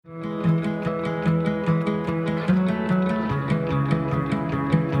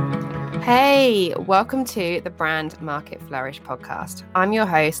Hey, welcome to the Brand Market Flourish podcast. I'm your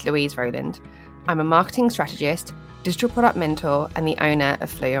host, Louise Rowland. I'm a marketing strategist, digital product mentor, and the owner of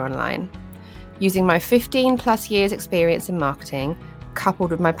Fluya Online. Using my 15 plus years experience in marketing,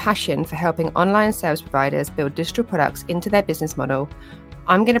 coupled with my passion for helping online service providers build digital products into their business model,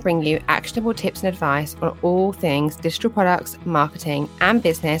 I'm going to bring you actionable tips and advice on all things digital products, marketing, and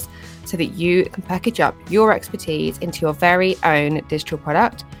business so that you can package up your expertise into your very own digital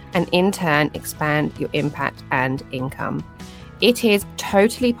product and in turn expand your impact and income. It is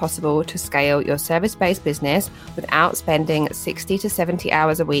totally possible to scale your service-based business without spending 60 to 70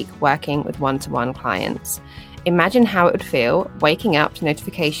 hours a week working with one-to-one clients. Imagine how it would feel waking up to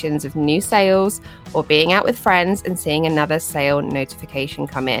notifications of new sales or being out with friends and seeing another sale notification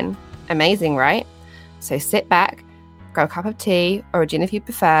come in. Amazing, right? So sit back, grab a cup of tea or a gin if you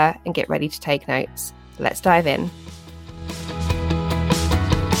prefer, and get ready to take notes. Let's dive in.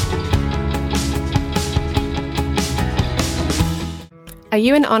 Are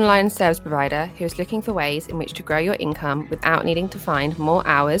you an online service provider who is looking for ways in which to grow your income without needing to find more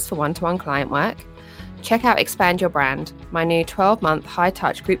hours for one-to-one client work? Check out Expand Your Brand, my new 12-month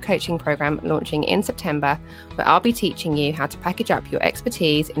high-touch group coaching program launching in September, where I'll be teaching you how to package up your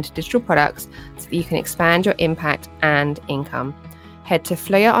expertise into digital products so that you can expand your impact and income. Head to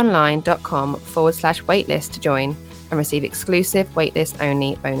fluyaonline.com/waitlist to join and receive exclusive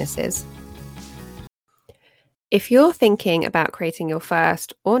waitlist-only bonuses. If you're thinking about creating your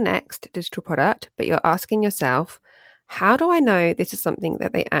first or next digital product, but you're asking yourself, how do I know this is something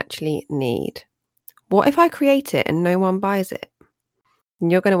that they actually need? What if I create it and no one buys it? And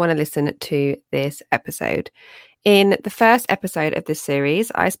you're going to want to listen to this episode. In the first episode of this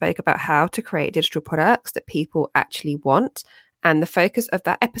series, I spoke about how to create digital products that people actually want. And the focus of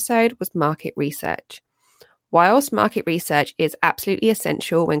that episode was market research. Whilst market research is absolutely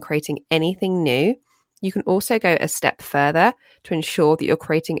essential when creating anything new, you can also go a step further to ensure that you're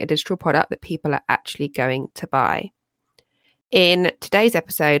creating a digital product that people are actually going to buy. In today's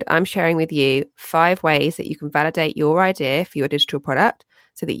episode, I'm sharing with you 5 ways that you can validate your idea for your digital product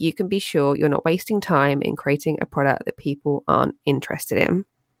so that you can be sure you're not wasting time in creating a product that people aren't interested in.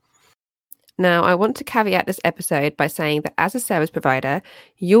 Now, I want to caveat this episode by saying that as a service provider,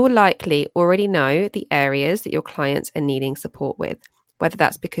 you'll likely already know the areas that your clients are needing support with, whether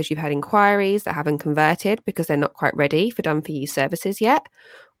that's because you've had inquiries that haven't converted because they're not quite ready for done-for-you services yet,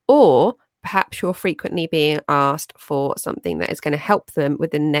 or perhaps you're frequently being asked for something that is going to help them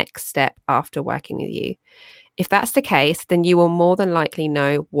with the next step after working with you. If that's the case, then you will more than likely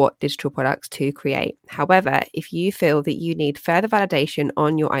know what digital products to create. However, if you feel that you need further validation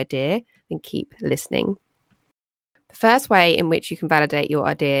on your idea, then keep listening. The first way in which you can validate your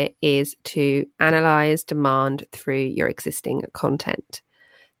idea is to analyze demand through your existing content.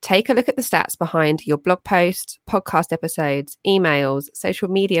 Take a look at the stats behind your blog posts, podcast episodes, emails, social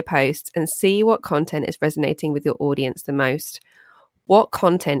media posts, and see what content is resonating with your audience the most. What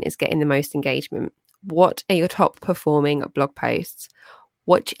content is getting the most engagement? What are your top performing blog posts?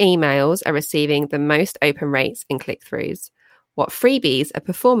 Which emails are receiving the most open rates and click-throughs? What freebies are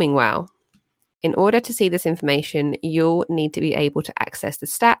performing well? In order to see this information, you'll need to be able to access the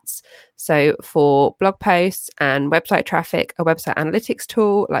stats. So for blog posts and website traffic, a website analytics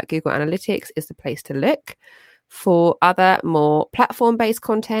tool like Google Analytics is the place to look. For other more platform-based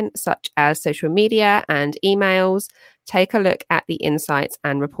content, such as social media and emails, take a look at the insights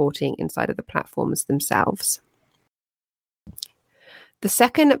and reporting inside of the platforms themselves. The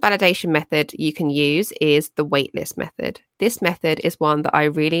second validation method you can use is the waitlist method. This method is one that I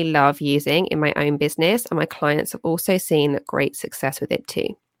really love using in my own business, and my clients have also seen great success with it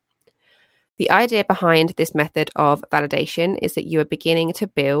too. The idea behind this method of validation is that you are beginning to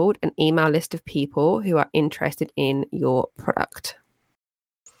build an email list of people who are interested in your product.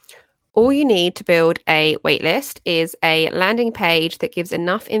 All you need to build a waitlist is a landing page that gives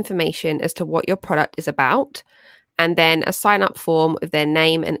enough information as to what your product is about, and then a sign-up form with their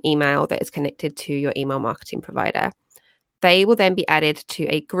name and email that is connected to your email marketing provider. They will then be added to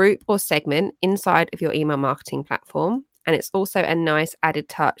a group or segment inside of your email marketing platform. And it's also a nice added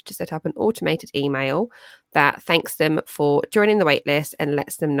touch to set up an automated email that thanks them for joining the waitlist and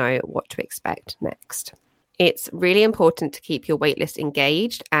lets them know what to expect next. It's really important to keep your waitlist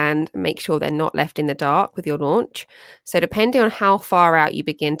engaged and make sure they're not left in the dark with your launch. So depending on how far out you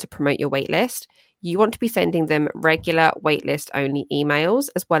begin to promote your waitlist, you want to be sending them regular waitlist-only emails,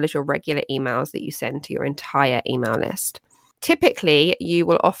 as well as your regular emails that you send to your entire email list. Typically, you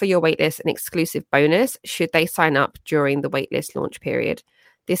will offer your waitlist an exclusive bonus should they sign up during the waitlist launch period.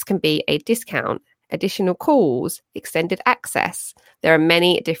 This can be a discount, additional calls, extended access. There are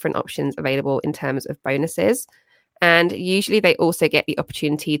many different options available in terms of bonuses. And usually they also get the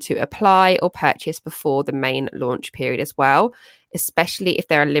opportunity to apply or purchase before the main launch period as well, especially if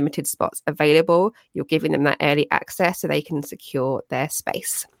there are limited spots available. You're giving them that early access so they can secure their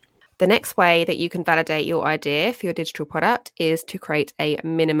space. The next way that you can validate your idea for your digital product is to create a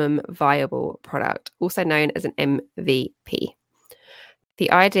minimum viable product, also known as an MVP. The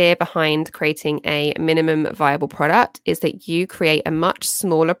idea behind creating a minimum viable product is that you create a much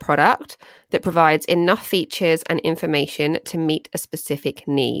smaller product that provides enough features and information to meet a specific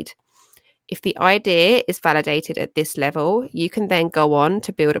need. If the idea is validated at this level, you can then go on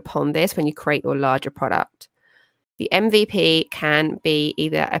to build upon this when you create your larger product. The MVP can be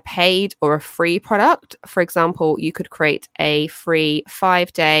either a paid or a free product. For example, you could create a free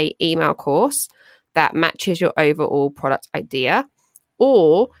 5-day email course that matches your overall product idea,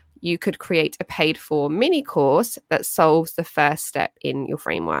 or you could create a paid for mini course that solves the first step in your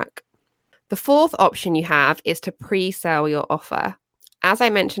framework. The fourth option you have is to pre-sell your offer. As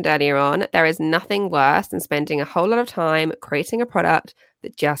I mentioned earlier on, there is nothing worse than spending a whole lot of time creating a product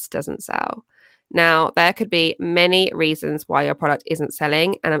that just doesn't sell. Now, there could be many reasons why your product isn't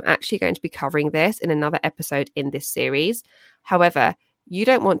selling, and I'm actually going to be covering this in another episode in this series. However, you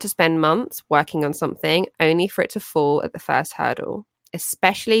don't want to spend months working on something only for it to fall at the first hurdle,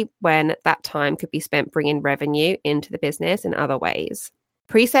 especially when that time could be spent bringing revenue into the business in other ways.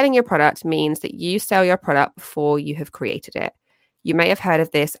 Pre-selling your product means that you sell your product before you have created it. You may have heard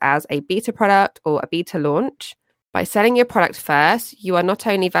of this as a beta product or a beta launch. By selling your product first, you are not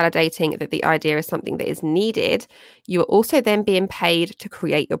only validating that the idea is something that is needed, you are also then being paid to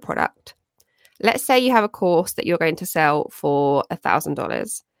create your product. Let's say you have a course that you're going to sell for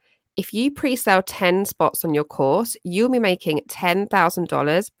 $1,000. If you pre-sell 10 spots on your course, you'll be making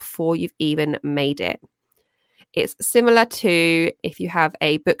 $10,000 before you've even made it. It's similar to if you have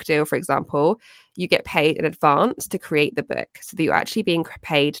a book deal, for example, you get paid in advance to create the book. So that you're actually being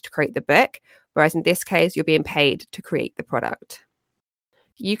paid to create the book, whereas in this case, you're being paid to create the product.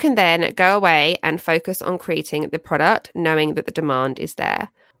 You can then go away and focus on creating the product, knowing that the demand is there.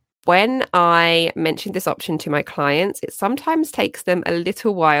 When I mention this option to my clients, it sometimes takes them a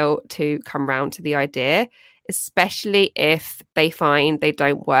little while to come round to the idea, especially if they find they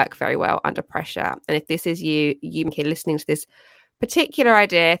don't work very well under pressure. And if this is you listening to this particular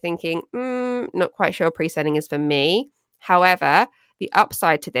idea thinking, not quite sure pre-selling is for me. However, the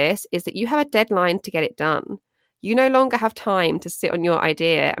upside to this is that you have a deadline to get it done. You no longer have time to sit on your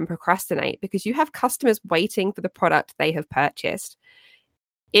idea and procrastinate because you have customers waiting for the product they have purchased.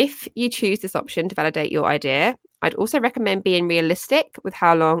 If you choose this option to validate your idea, I'd also recommend being realistic with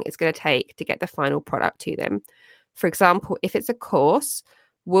how long it's going to take to get the final product to them. For example, if it's a course,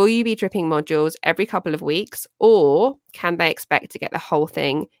 will you be dripping modules every couple of weeks, or can they expect to get the whole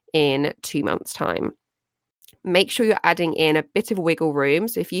thing in 2 months' time? Make sure you're adding in a bit of wiggle room.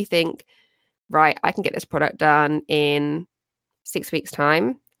 So if you think, right, I can get this product done in 6 weeks'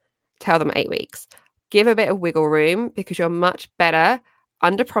 time, tell them 8 weeks. Give a bit of wiggle room because you're much better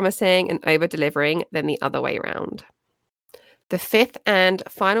under promising and over delivering than the other way around. The fifth and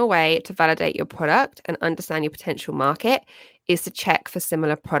final way to validate your product and understand your potential market is to check for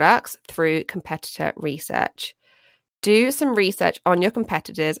similar products through competitor research. Do some research on your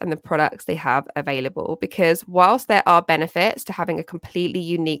competitors and the products they have available, because whilst there are benefits to having a completely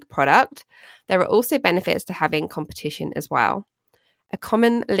unique product, there are also benefits to having competition as well. A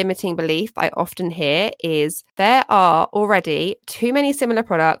common limiting belief I often hear is there are already too many similar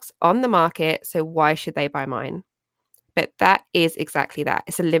products on the market, so why should they buy mine? But that is exactly that.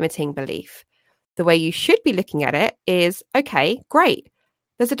 It's a limiting belief. The way you should be looking at it is, okay, great.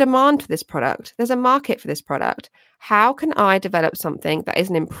 There's a demand for this product. There's a market for this product. How can I develop something that is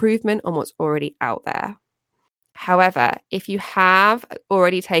an improvement on what's already out there? However, if you have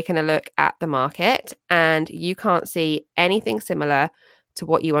already taken a look at the market and you can't see anything similar to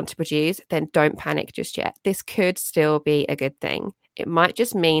what you want to produce, then don't panic just yet. This could still be a good thing. It might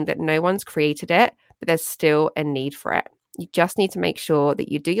just mean that no one's created it, but there's still a need for it. You just need to make sure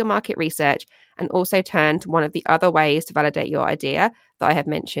that you do your market research and also turn to one of the other ways to validate your idea that I have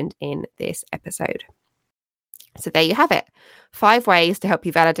mentioned in this episode. So there you have it. 5 ways to help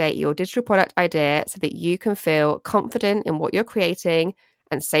you validate your digital product idea so that you can feel confident in what you're creating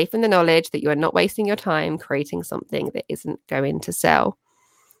and safe in the knowledge that you are not wasting your time creating something that isn't going to sell.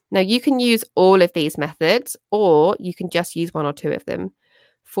 Now, you can use all of these methods, or you can just use 1 or 2 of them.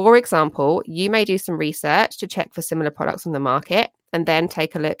 For example, you may do some research to check for similar products on the market and then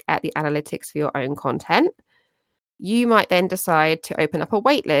take a look at the analytics for your own content. You might then decide to open up a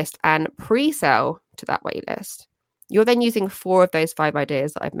waitlist and pre-sell to that waitlist. You're then using 4 of those 5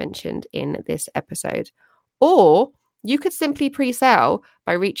 ideas that I've mentioned in this episode. Or you could simply pre-sell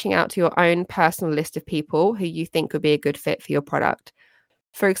by reaching out to your own personal list of people who you think would be a good fit for your product.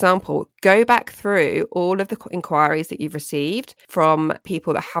 For example, go back through all of the inquiries that you've received from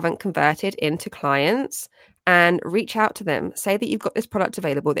people that haven't converted into clients and reach out to them. Say that you've got this product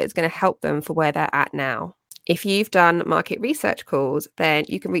available that is going to help them for where they're at now. If you've done market research calls, then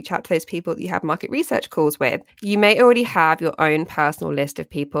you can reach out to those people that you have market research calls with. You may already have your own personal list of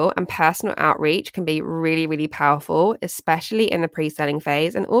people, and personal outreach can be really, really powerful, especially in the pre-selling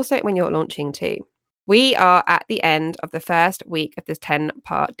phase and also when you're launching too. We are at the end of the first week of this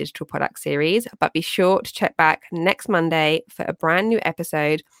 10-part digital product series, but be sure to check back next Monday for a brand new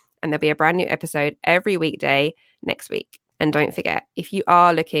episode, and there'll be a brand new episode every weekday next week. And don't forget, if you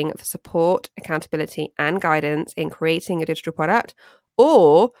are looking for support, accountability, and guidance in creating a digital product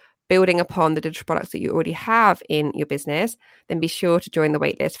or building upon the digital products that you already have in your business, then be sure to join the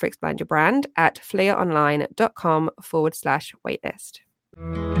waitlist for Expand Your Brand at fleaonline.com/waitlist.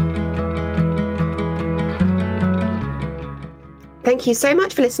 Thank you so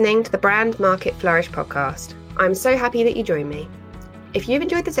much for listening to the Brand Market Flourish podcast. I'm so happy that you joined me. If you've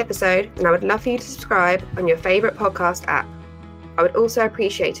enjoyed this episode, then I would love for you to subscribe on your favourite podcast app. I would also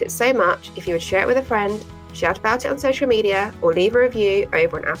appreciate it so much if you would share it with a friend, shout about it on social media, or leave a review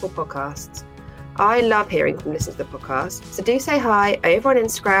over on Apple Podcasts. I love hearing from listeners to the podcast, so do say hi over on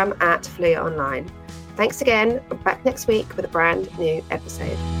Instagram at FleaOnline. Thanks again. I'm back next week with a brand new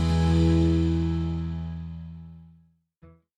episode.